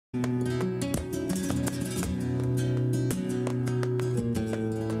Little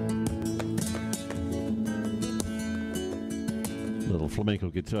flamenco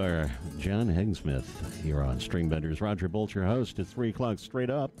guitar, John Hengsmith here on Stringbenders. Roger Bolt, your host, at 3 o'clock straight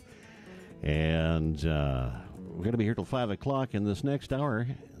up. And we're going to be here till 5 o'clock in this next hour.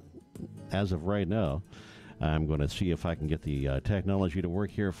 As of right now, I'm going to see if I can get the technology to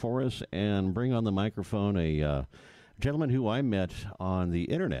work here for us and bring on the microphone a gentleman who I met on the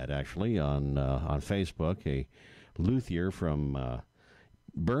internet, actually, on Facebook, a luthier from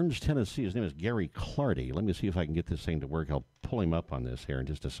Burns, Tennessee. His name is Gary Clardy. Let me see if I can get this thing to work. I'll pull him up on this here in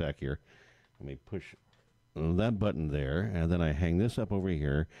just a sec here. Let me push that button there, and then I hang this up over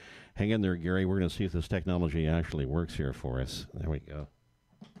here. Hang in there, Gary. We're going to see if this technology actually works here for us. There we go.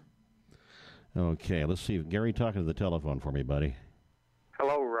 Okay, let's see. Gary, talking to the telephone for me, buddy.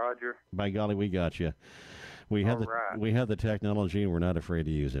 Hello, Roger. By golly, we got you. We have the technology, and we're not afraid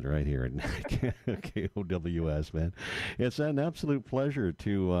to use it right here at KOWS, man. It's an absolute pleasure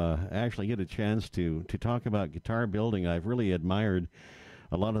to actually get a chance to talk about guitar building. I've really admired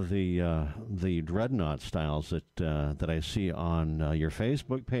a lot of the dreadnought styles that I see on your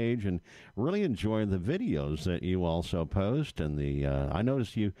Facebook page, and really enjoy the videos that you also post. And I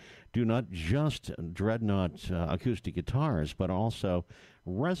noticed you do not just dreadnought acoustic guitars, but also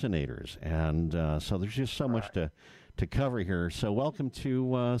resonators, and so there's just so much to cover here. So welcome to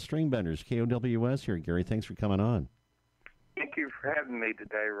Stringbenders, KOWS here, Gary. Thanks for coming on. Thank you for having me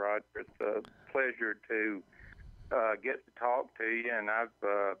today, Roger. It's a pleasure to get to talk to you, and I've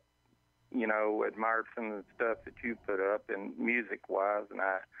admired some of the stuff that you put up in music-wise, and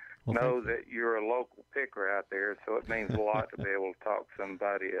I know that you're a local picker out there, so it means a lot to be able to talk to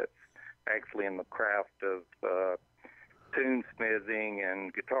somebody that's actually in the craft of tunesmithing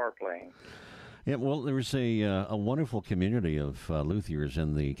and guitar playing. Yeah, well, there's a wonderful community of luthiers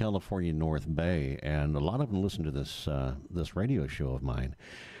in the California North Bay, and a lot of them listen to this radio show of mine.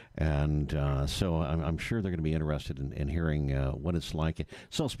 And so I'm sure they're going to be interested in hearing what it's like.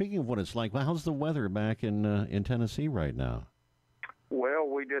 So speaking of what it's like, how's the weather back in Tennessee right now? Well,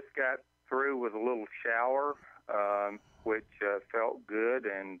 we just got through with a little shower, which felt good,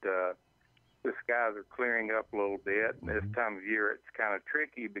 and the skies are clearing up a little bit. Mm-hmm. This time of year it's kind of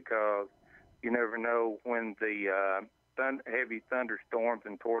tricky because you never know when the heavy thunderstorms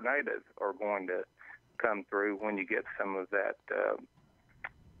and tornadoes are going to come through when you get some of that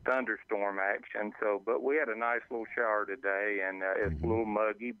thunderstorm action. But we had a nice little shower today, and it's a little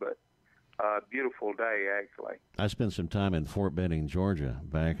muggy, but beautiful day, actually. I spent some time in Fort Benning, Georgia,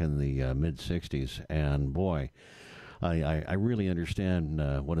 back in the mid-'60s, and boy, I really understand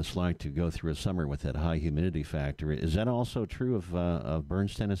what it's like to go through a summer with that high humidity factor. Is that also true of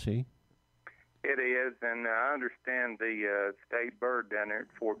Burns, Tennessee? It is, and I understand the state bird down there at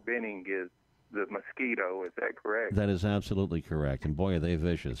Fort Benning is the mosquito. Is that correct? That is absolutely correct, and boy, are they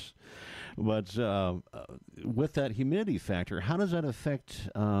vicious. But with that humidity factor, how does that affect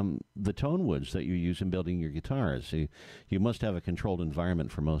the tone woods that you use in building your guitars? You must have a controlled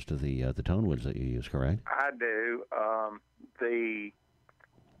environment for most of the tone woods that you use, correct? I do.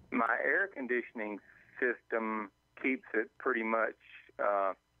 My air conditioning system keeps it pretty much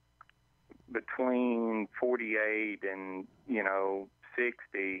between 48 and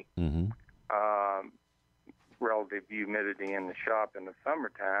 60. Mm-hmm. Relative humidity in the shop in the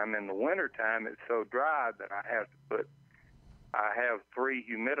summertime. In the wintertime, it's so dry that I have 3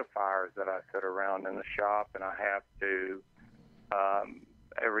 humidifiers that I set around in the shop, and I have to,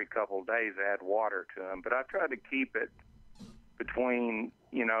 every couple of days, add water to them. But I try to keep it between,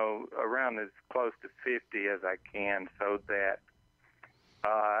 around as close to 50 as I can, so that,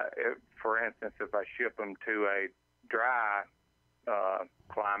 for instance, if I ship them to a dry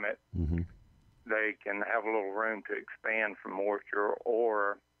climate, mm-hmm. they can have a little room to expand for moisture,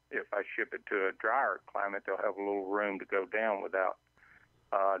 or if I ship it to a drier climate, they'll have a little room to go down without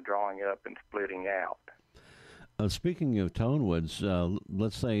drawing up and splitting out. Speaking of tone woods,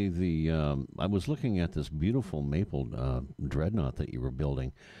 let's say I was looking at this beautiful maple dreadnought that you were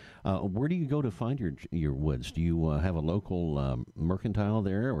building. Where do you go to find your woods? Do you have a local mercantile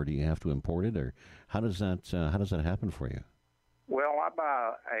there, or do you have to import it, or how does that happen for you? Well, I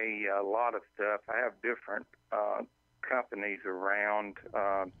buy a lot of stuff. I have different companies around,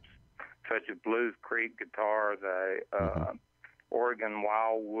 such as Blues Creek Guitars, Oregon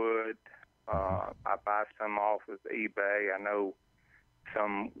Wildwood. I buy some off of eBay. I know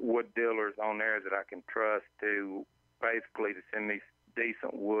some wood dealers on there that I can trust to basically to send me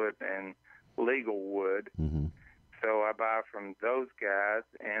decent wood and legal wood. Mm-hmm. so I buy from those guys.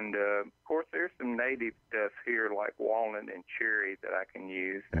 And, of course, there's some native stuff here like walnut and cherry that I can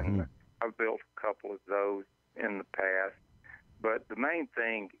use. And I've built a couple of those in the past. But the main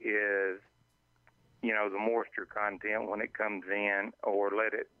thing is, you know, the moisture content when it comes in, or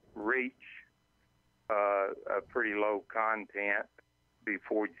let it reach a pretty low content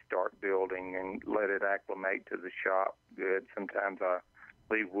before you start building, and let it acclimate to the shop good. Sometimes I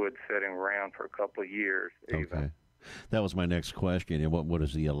leave wood sitting around for a couple of years even. Okay. That was my next question. What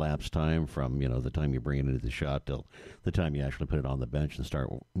is the elapsed time from, you know, the time you bring it into the shop till the time you actually put it on the bench and start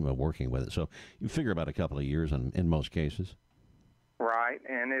working with it? So you figure about a couple of years in most cases. Right,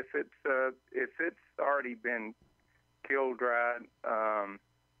 and if it's already been kiln dried,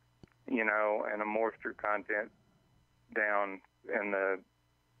 you know, and a moisture content down in the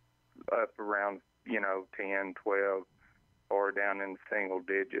up around, you know, 10, 12, or down in single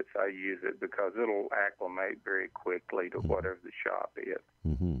digits, I use it because it'll acclimate very quickly to whatever the shop is.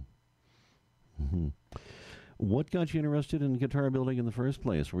 What got you interested in guitar building in the first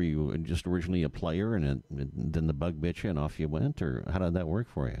place? Were you just originally a player, and then the bug bit you and off you went, or how did that work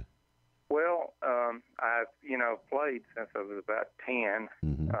for you? Well, I've, you know, played since I was about 10,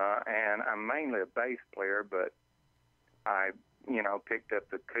 and I'm mainly a bass player, but I, you know, picked up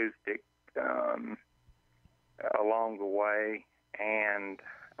the acoustic along the way, and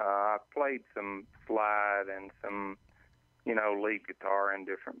I played some slide and some, you know, lead guitar in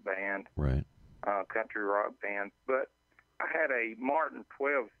different bands, right? Country rock bands. But I had a Martin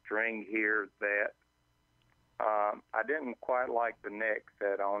 12-string here that I didn't quite like the neck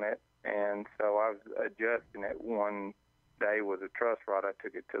set on it, and so I was adjusting it one day with a truss rod. I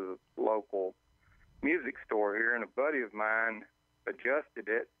took it to the local music store here, and a buddy of mine adjusted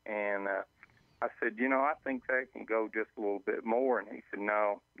it, and I said, you know, I think that can go just a little bit more. And he said,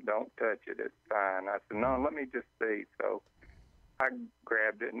 no, don't touch it. It's fine. I said, no, let me just see. So I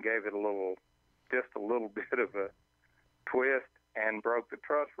grabbed it and gave it just a little bit of a twist, and broke the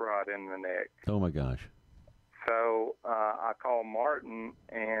truss rod in the neck. Oh, my gosh. So I called Martin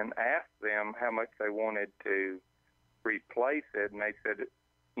and asked them how much they wanted to replace it, and they said,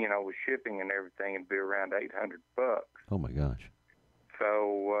 you know, with shipping and everything, it'd be around $800. Oh, my gosh.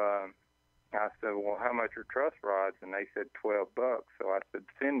 So I said, well, how much are truss rods? And they said $12. So I said,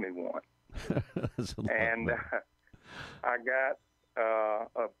 send me one. That's a lot. And I got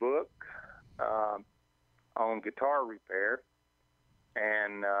a book on guitar repair,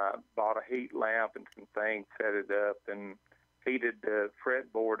 and bought a heat lamp and some things, set it up, and heated the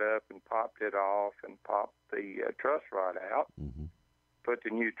fretboard up and popped it off, and popped the truss rod out. Put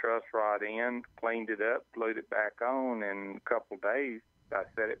the new truss rod in, cleaned it up, glued it back on, and a couple of days I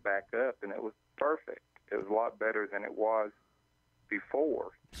set it back up, and it was perfect. It was a lot better than it was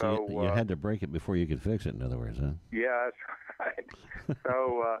before. So you had to break it before you could fix it, in other words, huh? Yeah, that's right.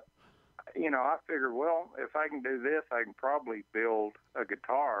 So, you know, I figured, well, if I can do this, I can probably build a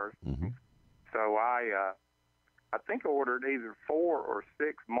guitar. So I think I ordered either 4 or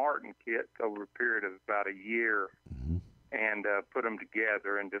 6 Martin kits over a period of about a year, and put them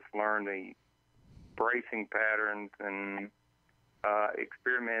together and just learned the bracing patterns, and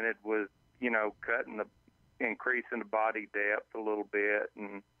experimented with, you know, increasing the body depth a little bit,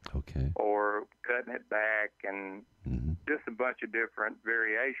 and or cutting it back, and just a bunch of different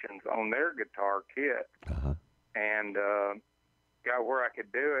variations on their guitar kit, and got where I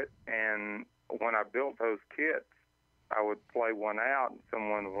could do it. And when I built those kits, I would play one out, and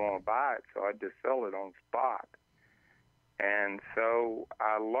someone would want to buy it, so I'd just sell it on spot. And so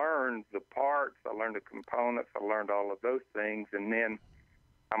I learned the parts, I learned the components, I learned all of those things, and then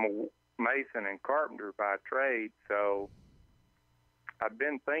I'm a mason and carpenter by trade, so I've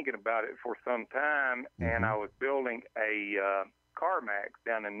been thinking about it for some time, and I was building a CarMax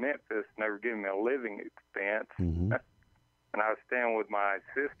down in Memphis, and they were giving me a living expense, and I was staying with my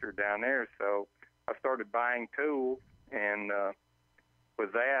sister down there, so I started buying tools, and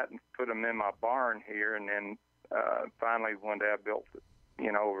with that, and put them in my barn here, and then finally one day I built,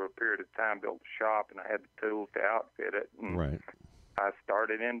 you know, over a period of time, built a shop, and I had the tools to outfit it, and I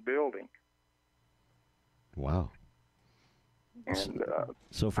started in building. Wow. And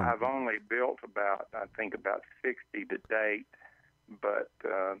I've only built about 60 to date, but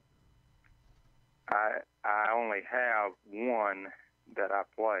I only have one that I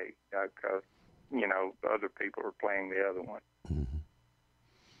play because, you know, other people are playing the other one.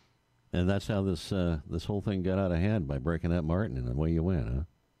 And that's how this whole thing got out of hand, by breaking that Martin, and away you went, huh?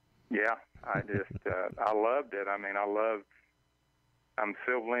 Yeah, I just I loved it. I mean, I'm a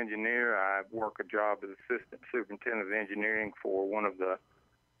civil engineer. I work a job as assistant superintendent of engineering for one of the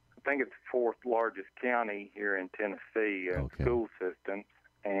think it's the fourth largest county here in Tennessee, school systems,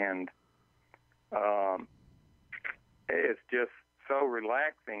 and it's just so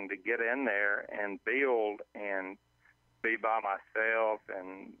relaxing to get in there and build and be by myself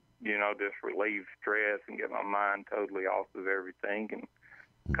and, just relieve stress and get my mind totally off of everything and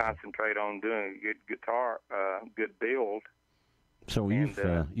concentrate on doing a good good build. So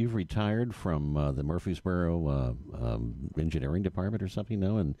you've retired from the Murfreesboro engineering department or something,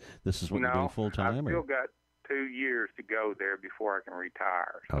 no? And this is what you're doing full time? I've still got 2 years to go there before I can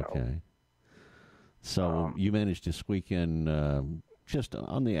retire. So. Okay. So you managed to squeak in just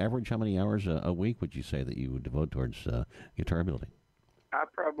on the average, how many hours a week would you say that you would devote towards guitar building? I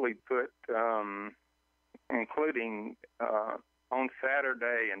probably put, including on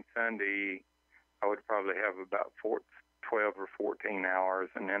Saturday and Sunday, I would probably have about 12 or 14 hours,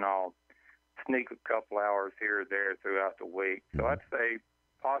 and then I'll sneak a couple hours here or there throughout the week. So I'd say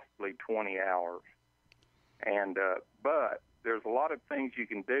possibly 20 hours. And but there's a lot of things you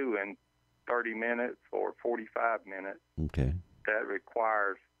can do in 30 minutes or 45 minutes. Okay. That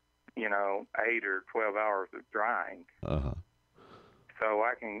requires, 8 or 12 hours of drying. Uh-huh. So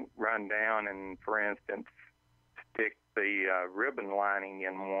I can run down and, for instance, stick the ribbon lining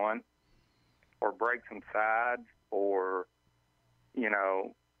in one, or break some sides, or,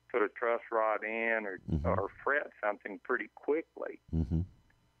 put a truss rod in, or fret something pretty quickly. Mm-hmm.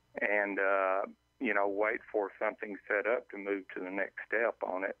 And, wait for something set up to move to the next step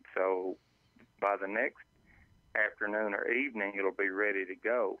on it. So by the next afternoon or evening, it'll be ready to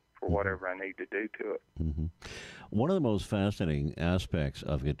go for whatever I need to do to it. Mm-hmm. One of the most fascinating aspects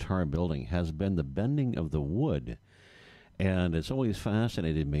of guitar building has been the bending of the wood, and it's always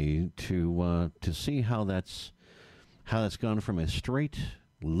fascinated me to see how that's gone from a straight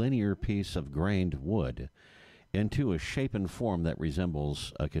linear piece of grained wood into a shape and form that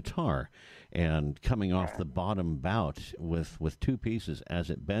resembles a guitar, and coming off the bottom bout with two pieces as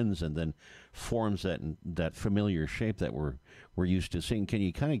it bends and then forms that familiar shape that we're used to seeing. Can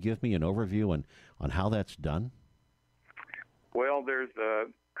you kind of give me an overview on how that's done? Well, there's a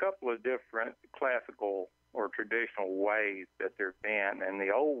couple of different classical or traditional ways that they're bent, and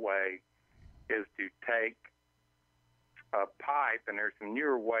the old way is to take a pipe, and there's some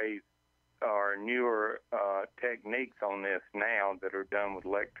newer ways or newer techniques on this now that are done with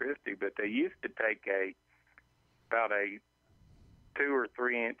electricity, but they used to take about a 2 or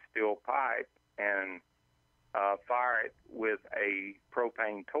 3 inch steel pipe and fire it with a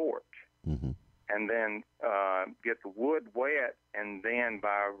propane torch, and then get the wood wet, and then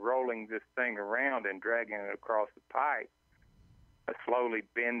by rolling this thing around and dragging it across the pipe, slowly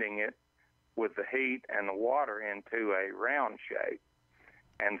bending it with the heat and the water into a round shape.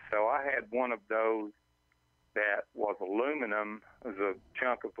 And so I had one of those that was aluminum. It was a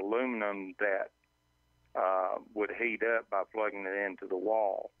chunk of aluminum that would heat up by plugging it into the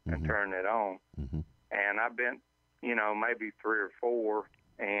wall and turning it on. And I bent, maybe 3 or 4,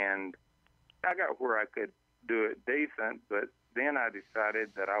 and I got where I could do it decent, but then I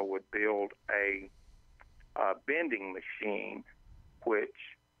decided that I would build a bending machine,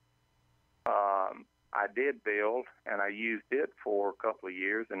 which I did build, and I used it for a couple of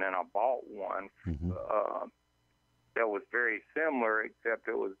years, and then I bought one that was very similar, except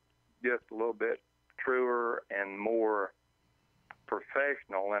it was just a little bit truer and more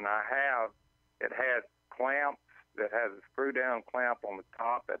professional. And it has clamps that has a screw-down clamp on the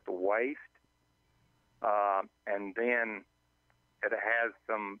top at the waist, and then it has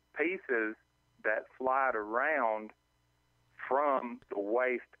some pieces that slide around from the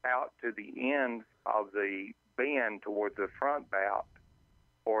waist out to the ends of the bend towards the front bout,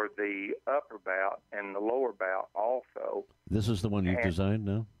 or the upper bout and the lower bout also. This is the one you've designed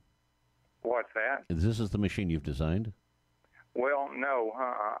now? What's that? This is the machine you've designed? Well, no.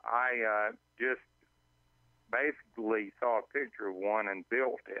 I just basically saw a picture of one and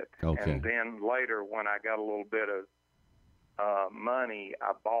built it. Okay. And then later, when I got a little bit of money,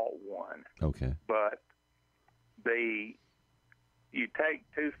 I bought one. Okay. But you take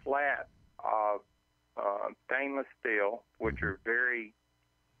 2 slats of stainless steel, which are very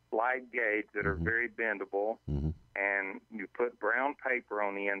light gauge, that are very bendable, and you put brown paper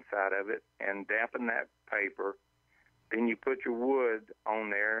on the inside of it and dampen that paper. Then you put your wood on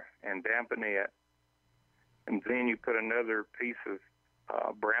there and dampen it, and then you put another piece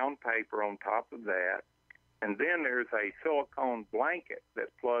of brown paper on top of that, and then there's a silicone blanket that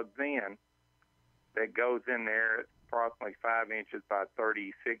plugs in that goes in there. It's approximately 5 inches by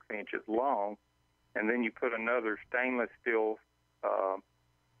 36 inches long, and then you put another stainless steel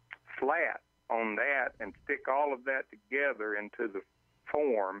slat on that and stick all of that together into the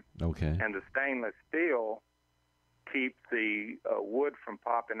form, Okay. and the stainless steel keeps the wood from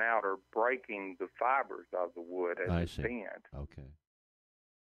popping out or breaking the fibers of the wood as I it's see. bent. Okay.